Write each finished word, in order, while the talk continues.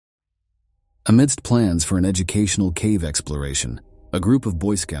Amidst plans for an educational cave exploration, a group of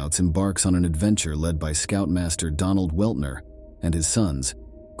Boy Scouts embarks on an adventure led by Scoutmaster Donald Weltner and his sons,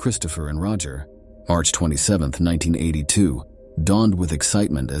 Christopher and Roger. March 27, 1982, dawned with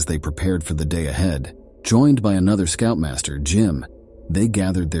excitement as they prepared for the day ahead. Joined by another Scoutmaster, Jim, they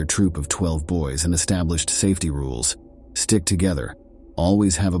gathered their troop of 12 boys and established safety rules. Stick together,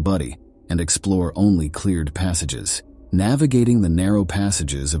 always have a buddy, and explore only cleared passages. Navigating the narrow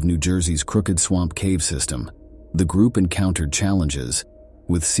passages of New Jersey's Crooked Swamp cave system, the group encountered challenges.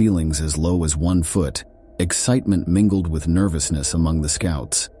 With ceilings as low as 1 foot, excitement mingled with nervousness among the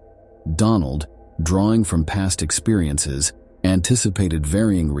scouts. Donald, drawing from past experiences, anticipated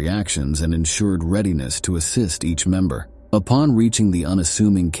varying reactions and ensured readiness to assist each member. Upon reaching the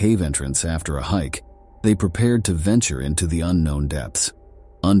unassuming cave entrance after a hike, they prepared to venture into the unknown depths.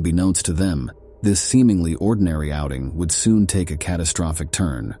 Unbeknownst to them, this seemingly ordinary outing would soon take a catastrophic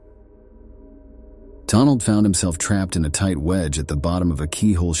turn. Donald found himself trapped in a tight wedge at the bottom of a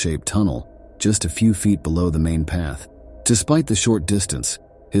keyhole-shaped tunnel, just a few feet below the main path. Despite the short distance,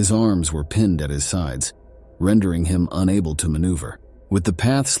 his arms were pinned at his sides, rendering him unable to maneuver. With the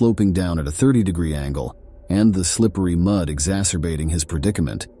path sloping down at a 30-degree angle and the slippery mud exacerbating his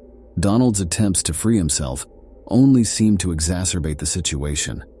predicament, Donald's attempts to free himself only seemed to exacerbate the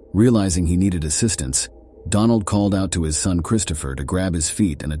situation. Realizing he needed assistance, Donald called out to his son Christopher to grab his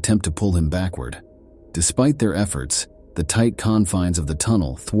feet and attempt to pull him backward. Despite their efforts, the tight confines of the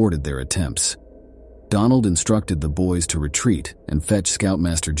tunnel thwarted their attempts. Donald instructed the boys to retreat and fetch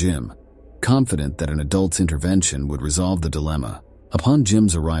Scoutmaster Jim, confident that an adult's intervention would resolve the dilemma. Upon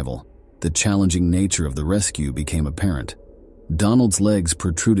Jim's arrival, the challenging nature of the rescue became apparent. Donald's legs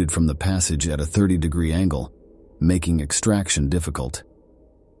protruded from the passage at a 30-degree angle, making extraction difficult.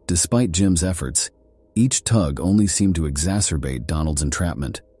 Despite Jim's efforts, each tug only seemed to exacerbate Donald's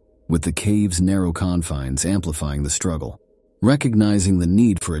entrapment, with the cave's narrow confines amplifying the struggle. Recognizing the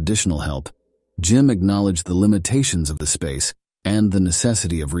need for additional help, Jim acknowledged the limitations of the space and the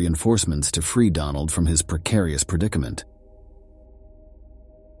necessity of reinforcements to free Donald from his precarious predicament.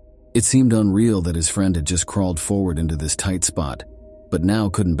 It seemed unreal that his friend had just crawled forward into this tight spot, but now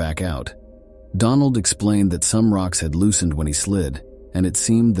couldn't back out. Donald explained that some rocks had loosened when he slid, and it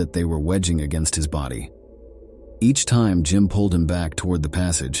seemed that they were wedging against his body. Each time Jim pulled him back toward the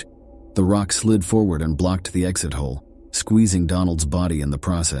passage, the rock slid forward and blocked the exit hole, squeezing Donald's body in the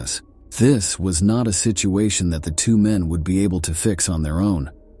process. This was not a situation that the two men would be able to fix on their own.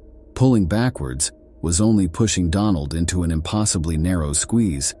 Pulling backwards was only pushing Donald into an impossibly narrow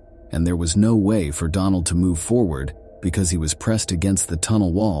squeeze, and there was no way for Donald to move forward because he was pressed against the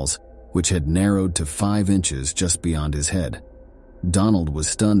tunnel walls, which had narrowed to 5 inches just beyond his head. Donald was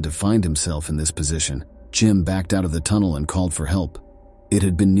stunned to find himself in this position. Jim backed out of the tunnel and called for help. It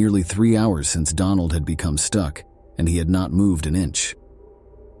had been nearly 3 hours since Donald had become stuck, and he had not moved an inch.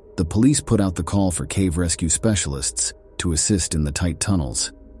 The police put out the call for cave rescue specialists to assist in the tight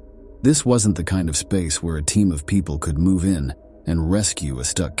tunnels. This wasn't the kind of space where a team of people could move in and rescue a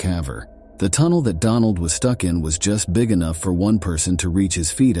stuck caver. The tunnel that Donald was stuck in was just big enough for one person to reach his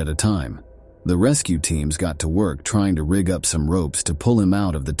feet at a time. The rescue teams got to work trying to rig up some ropes to pull him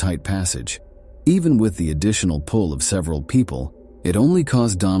out of the tight passage. Even with the additional pull of several people, it only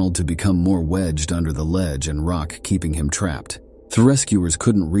caused Donald to become more wedged under the ledge and rock, keeping him trapped. The rescuers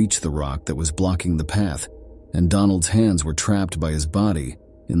couldn't reach the rock that was blocking the path, and Donald's hands were trapped by his body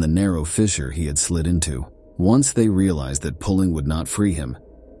in the narrow fissure he had slid into. Once they realized that pulling would not free him,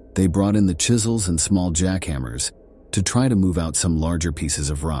 they brought in the chisels and small jackhammers to try to move out some larger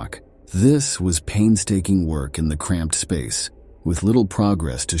pieces of rock. This was painstaking work in the cramped space, with little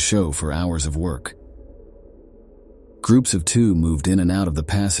progress to show for hours of work. Groups of 2 moved in and out of the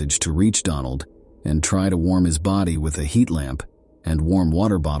passage to reach Donald and try to warm his body with a heat lamp and warm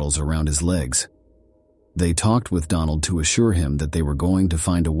water bottles around his legs. They talked with Donald to assure him that they were going to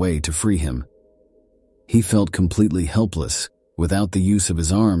find a way to free him. He felt completely helpless, without the use of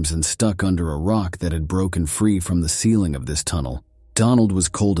his arms and stuck under a rock that had broken free from the ceiling of this tunnel. Donald was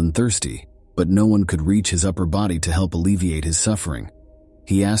cold and thirsty, but no one could reach his upper body to help alleviate his suffering.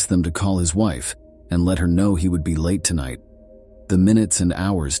 He asked them to call his wife and let her know he would be late tonight. The minutes and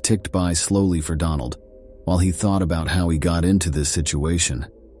hours ticked by slowly for Donald, while he thought about how he got into this situation.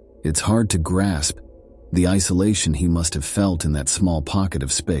 It's hard to grasp the isolation he must have felt in that small pocket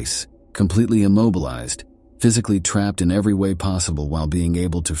of space, completely immobilized, physically trapped in every way possible while being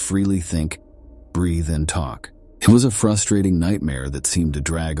able to freely think, breathe, and talk. It was a frustrating nightmare that seemed to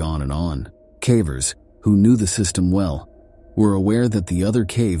drag on and on. Cavers, who knew the system well, were aware that the other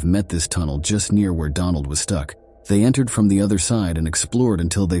cave met this tunnel just near where Donald was stuck. They entered from the other side and explored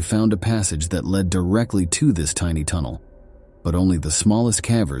until they found a passage that led directly to this tiny tunnel. But only the smallest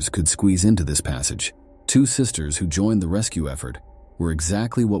cavers could squeeze into this passage. Two sisters who joined the rescue effort were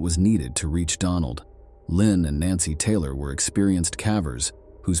exactly what was needed to reach Donald. Lynn and Nancy Taylor were experienced cavers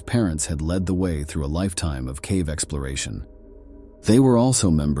whose parents had led the way through a lifetime of cave exploration. They were also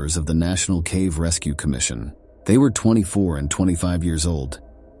members of the National Cave Rescue Commission. They were 24 and 25 years old,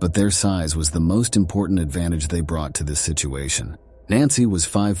 but their size was the most important advantage they brought to this situation. Nancy was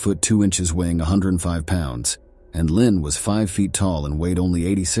 5 foot 2 inches weighing 105 pounds, and Lynn was 5 feet tall and weighed only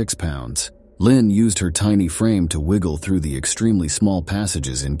 86 pounds. Lynn used her tiny frame to wiggle through the extremely small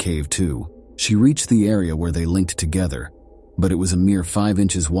passages in Cave 2. She reached the area where they linked together, but it was a mere 5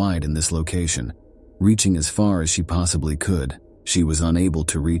 inches wide in this location. Reaching as far as she possibly could, she was unable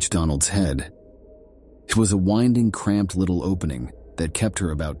to reach Donald's head. It was a winding, cramped little opening that kept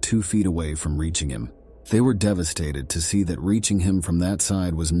her about 2 feet away from reaching him. They were devastated to see that reaching him from that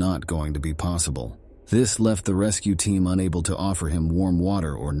side was not going to be possible. This left the rescue team unable to offer him warm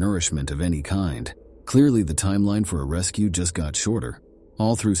water or nourishment of any kind. Clearly, the timeline for a rescue just got shorter.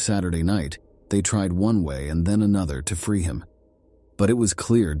 All through Saturday night, they tried one way and then another to free him. But it was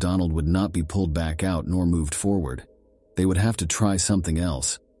clear Donald would not be pulled back out nor moved forward. They would have to try something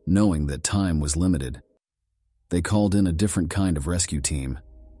else, knowing that time was limited. They called in a different kind of rescue team.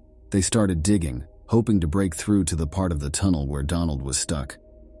 They started digging, hoping to break through to the part of the tunnel where Donald was stuck.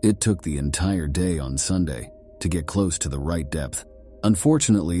 It took the entire day on Sunday to get close to the right depth.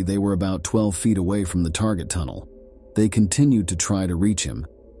 Unfortunately, they were about 12 feet away from the target tunnel. They continued to try to reach him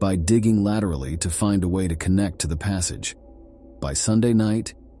by digging laterally to find a way to connect to the passage. By Sunday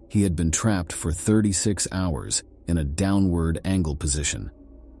night, he had been trapped for 36 hours in a downward angle position.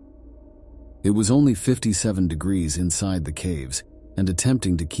 It was only 57 degrees inside the caves, and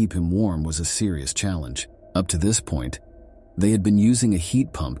attempting to keep him warm was a serious challenge. Up to this point, they had been using a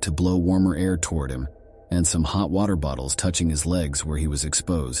heat pump to blow warmer air toward him, and some hot water bottles touching his legs where he was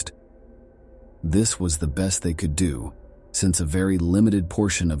exposed. This was the best they could do, since a very limited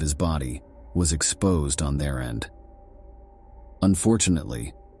portion of his body was exposed on their end.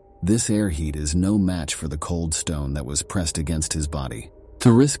 Unfortunately, this air heat is no match for the cold stone that was pressed against his body.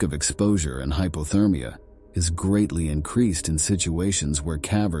 The risk of exposure and hypothermia is greatly increased in situations where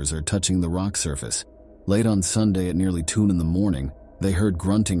cavers are touching the rock surface. Late on Sunday at nearly 2 a.m, they heard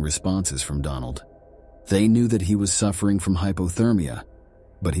grunting responses from Donald. They knew that he was suffering from hypothermia,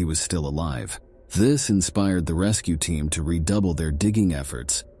 but he was still alive. This inspired the rescue team to redouble their digging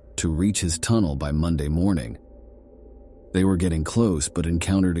efforts to reach his tunnel by Monday morning. They were getting close but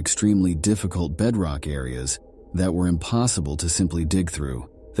encountered extremely difficult bedrock areas that were impossible to simply dig through.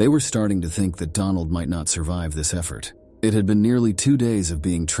 They were starting to think that Donald might not survive this effort. It had been nearly 2 days of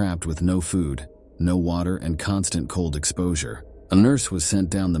being trapped with no food, no water, and constant cold exposure. A nurse was sent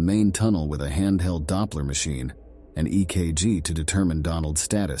down the main tunnel with a handheld Doppler machine, an EKG, to determine Donald's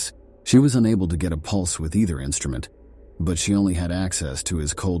status. She was unable to get a pulse with either instrument, but she only had access to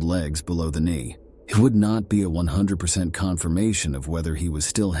his cold legs below the knee. It would not be a 100% confirmation of whether he was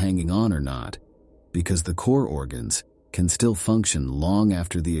still hanging on or not, because the core organs can still function long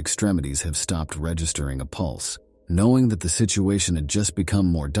after the extremities have stopped registering a pulse. Knowing that the situation had just become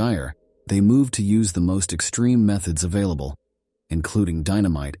more dire, they moved to use the most extreme methods available, including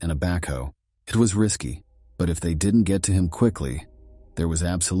dynamite and a backhoe. It was risky, but if they didn't get to him quickly, there was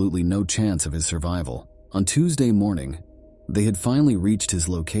absolutely no chance of his survival. On Tuesday morning, they had finally reached his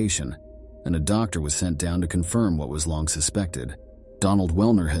location, and a doctor was sent down to confirm what was long suspected. Donald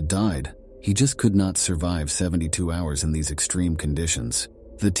Wellner had died. He just could not survive 72 hours in these extreme conditions.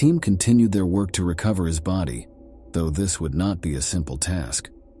 The team continued their work to recover his body, though this would not be a simple task.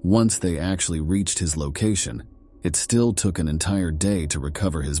 Once they actually reached his location, it still took an entire day to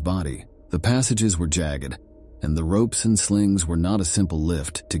recover his body. The passages were jagged, and the ropes and slings were not a simple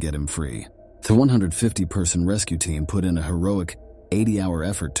lift to get him free. The 150-person rescue team put in a heroic 80-hour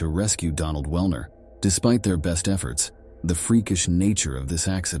effort to rescue Donald Wellner. Despite their best efforts, the freakish nature of this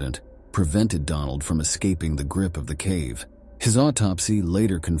accident prevented Donald from escaping the grip of the cave. His autopsy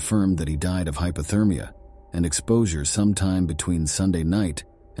later confirmed that he died of hypothermia and exposure sometime between Sunday night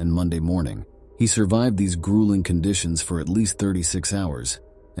and Monday morning. He survived these grueling conditions for at least 36 hours,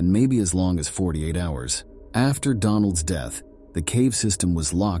 and maybe as long as 48 hours. After Donald's death, the cave system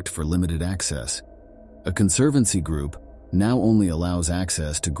was locked for limited access. A conservancy group now only allows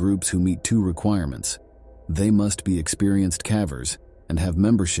access to groups who meet 2 requirements. They must be experienced cavers and have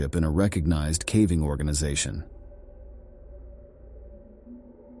membership in a recognized caving organization.